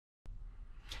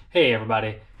Hey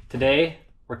everybody, today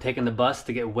we're taking the bus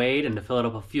to get weighed and to fill it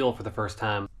up with fuel for the first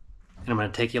time. And I'm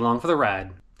going to take you along for the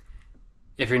ride.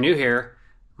 If you're new here,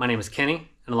 my name is Kenny,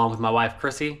 and along with my wife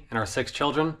Chrissy and our 6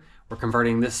 children, we're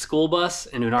converting this school bus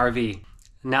into an RV.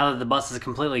 Now that the bus is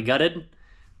completely gutted,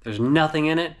 there's nothing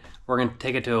in it, we're going to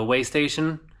take it to a weigh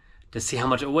station to see how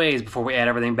much it weighs before we add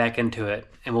everything back into it.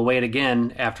 And we'll weigh it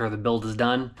again after the build is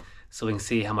done so we can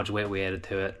see how much weight we added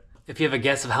to it. If you have a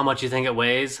guess of how much you think it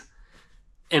weighs,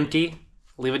 empty,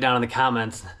 leave it down in the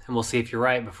comments and we'll see if you're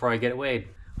right before I get it weighed.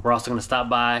 We're also going to stop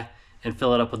by and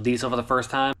fill it up with diesel for the first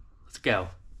time. Let's go.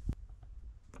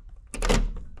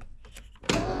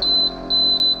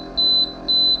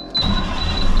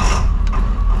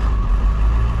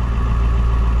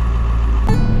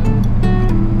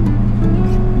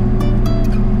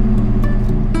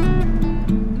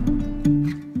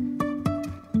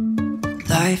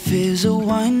 Life is a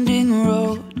winding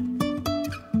road,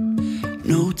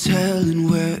 no telling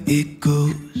where it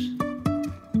goes.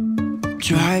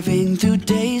 Driving through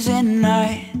days and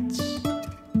nights,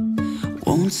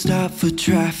 won't stop for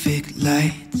traffic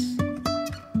lights.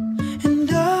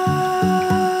 And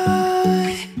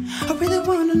I really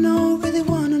wanna know,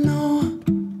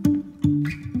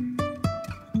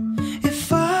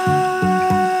 if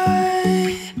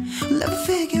I will ever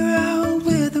figure out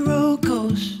where the road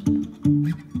goes.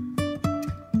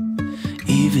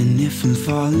 Even if I'm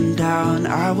falling down,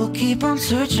 I will keep on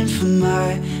searching for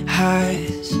my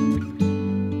highs.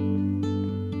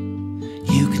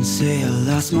 You can say I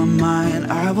lost my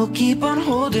mind, I will keep on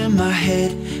holding my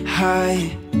head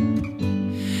high.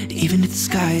 Even if the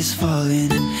sky is falling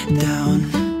down.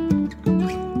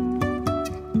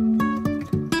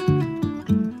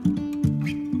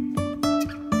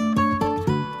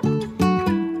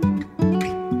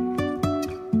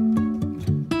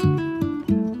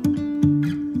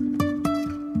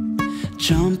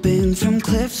 Jumping from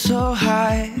cliffs so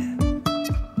high,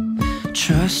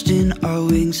 trusting our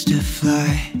wings to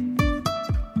fly.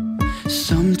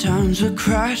 Sometimes we're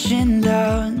crashing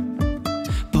down,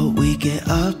 but we get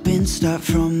up and start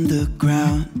from the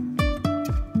ground.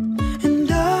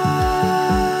 And I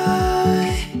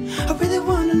really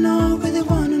wanna know,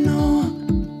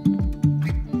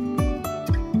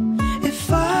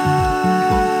 if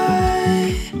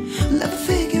I will ever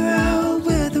figure out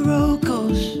where the road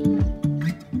goes.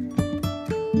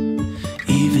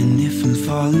 Even if I'm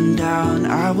falling down,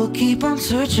 I will keep on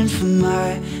searching for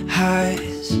my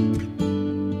highs.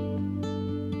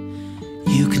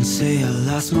 You can say I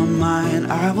lost my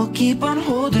mind, I will keep on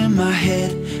holding my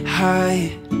head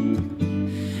high.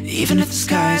 Even if the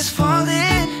sky is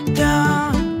falling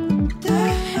down,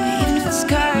 even if the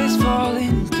sky is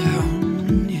falling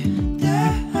down,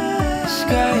 yeah. The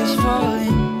sky is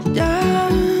falling down.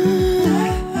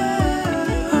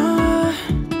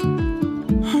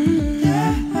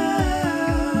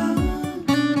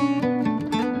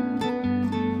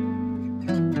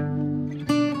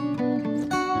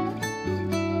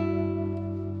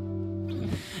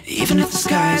 Even if the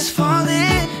sky is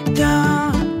falling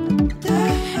down,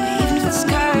 even if the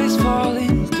sky is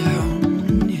falling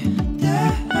down,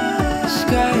 yeah. The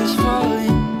sky is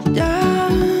falling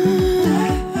down.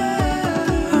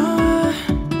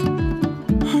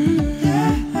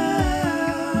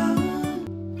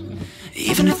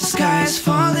 Even if the sky is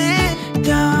falling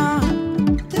down,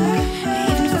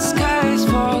 even if the sky is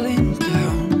falling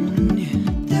down,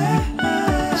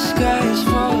 yeah. The sky is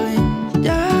falling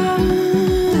down.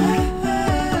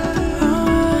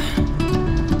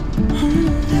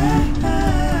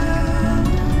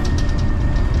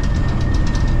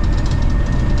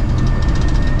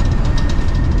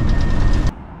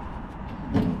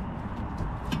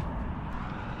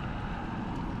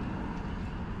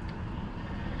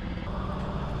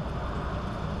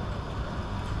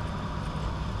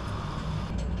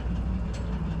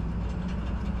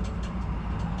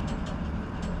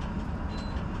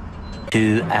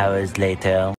 Two hours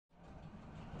later.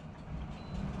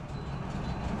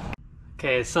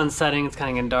 Okay, sun's setting, it's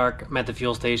kind of getting dark. I'm at the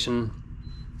fuel station.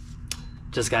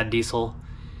 Just got diesel.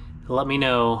 Let me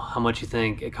know how much you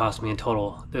think it cost me in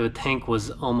total. The tank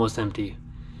was almost empty.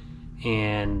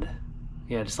 And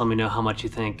yeah, just let me know how much you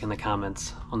think in the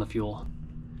comments on the fuel.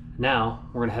 Now,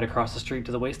 we're gonna head across the street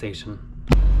to the weigh station.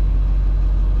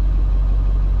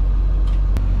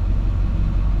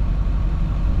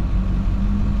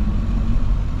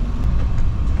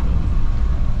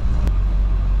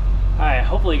 Alright,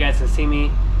 hopefully you guys can see me.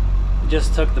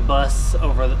 Just took the bus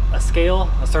over a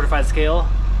scale, a certified scale.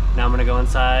 Now I'm gonna go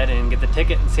inside and get the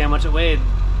ticket and see how much it weighed.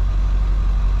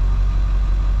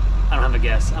 I don't have a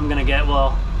guess. I'm gonna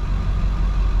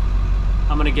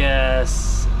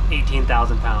guess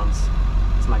 18,000 pounds.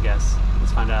 That's my guess.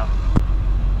 Let's find out.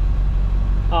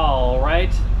 All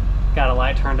right, got a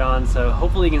light turned on, so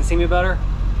hopefully you can see me better.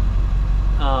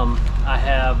 I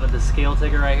have the scale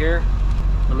ticket right here.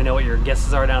 Let me know what your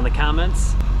guesses are down in the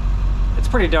comments. It's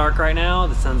pretty dark right now.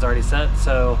 The sun's already set,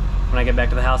 so when I get back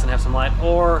to the house and have some light,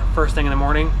 or first thing in the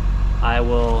morning, I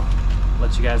will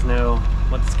let you guys know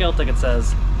what the scale ticket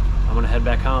says. I'm gonna head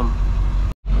back home.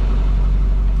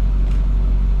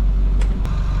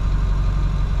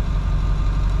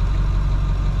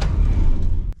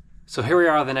 So here we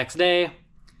are the next day.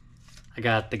 I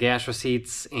got the gas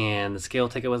receipts and the scale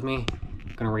ticket with me.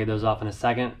 I'm gonna read those off in a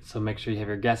second, so make sure you have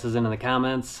your guesses in the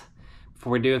comments.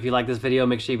 Before we do, if you like this video,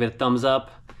 make sure you give it a thumbs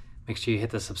up. Make sure you hit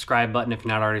the subscribe button if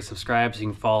you're not already subscribed so you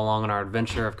can follow along on our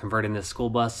adventure of converting this school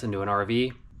bus into an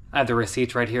RV. I have the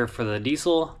receipts right here for the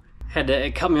diesel.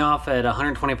 It cut me off at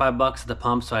 125 bucks at the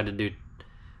pump, so I had to do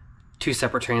 2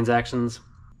 separate transactions.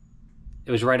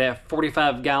 It was right at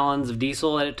 45 gallons of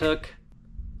diesel that it took,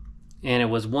 and it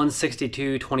was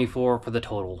 $162.24 for the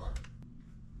total.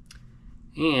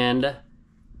 And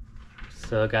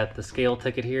so I got the scale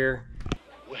ticket here.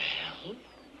 Well,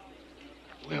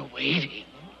 we're waiting.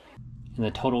 And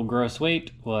the total gross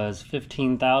weight was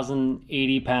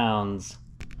 15,080 pounds.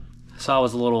 So I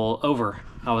was a little over.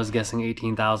 I was guessing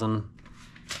 18,000.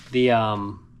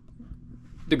 The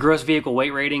gross vehicle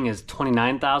weight rating is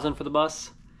 29,000 for the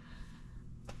bus.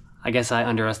 I guess I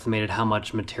underestimated how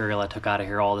much material I took out of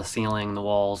here. All the ceiling, the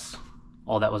walls,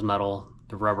 all that was metal,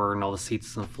 the rubber and all the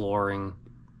seats and the flooring.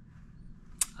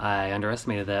 I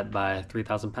underestimated that by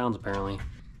 3,000 pounds apparently.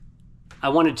 I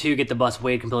wanted to get the bus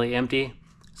weighed completely empty,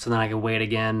 so then I could weigh it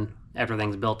again after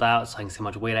everything's built out so I can see how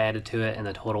much weight I added to it and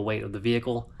the total weight of the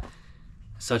vehicle.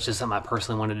 So it's just something I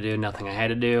personally wanted to do, nothing I had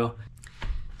to do.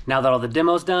 Now that all the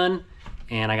demo's done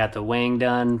and I got the weighing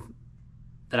done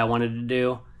that I wanted to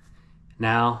do,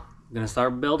 now I'm gonna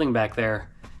start building back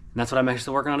there. And that's what I'm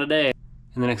actually working on today.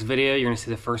 In the next video, you're gonna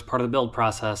see the first part of the build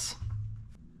process.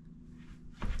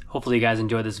 Hopefully you guys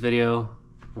enjoyed this video.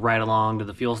 Right along to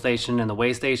the fuel station and the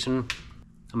weigh station.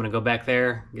 I'm gonna go back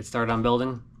there, get started on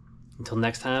building. Until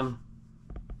next time.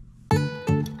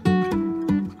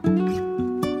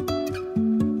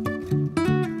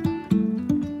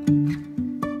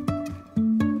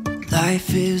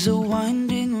 Life is a wonderful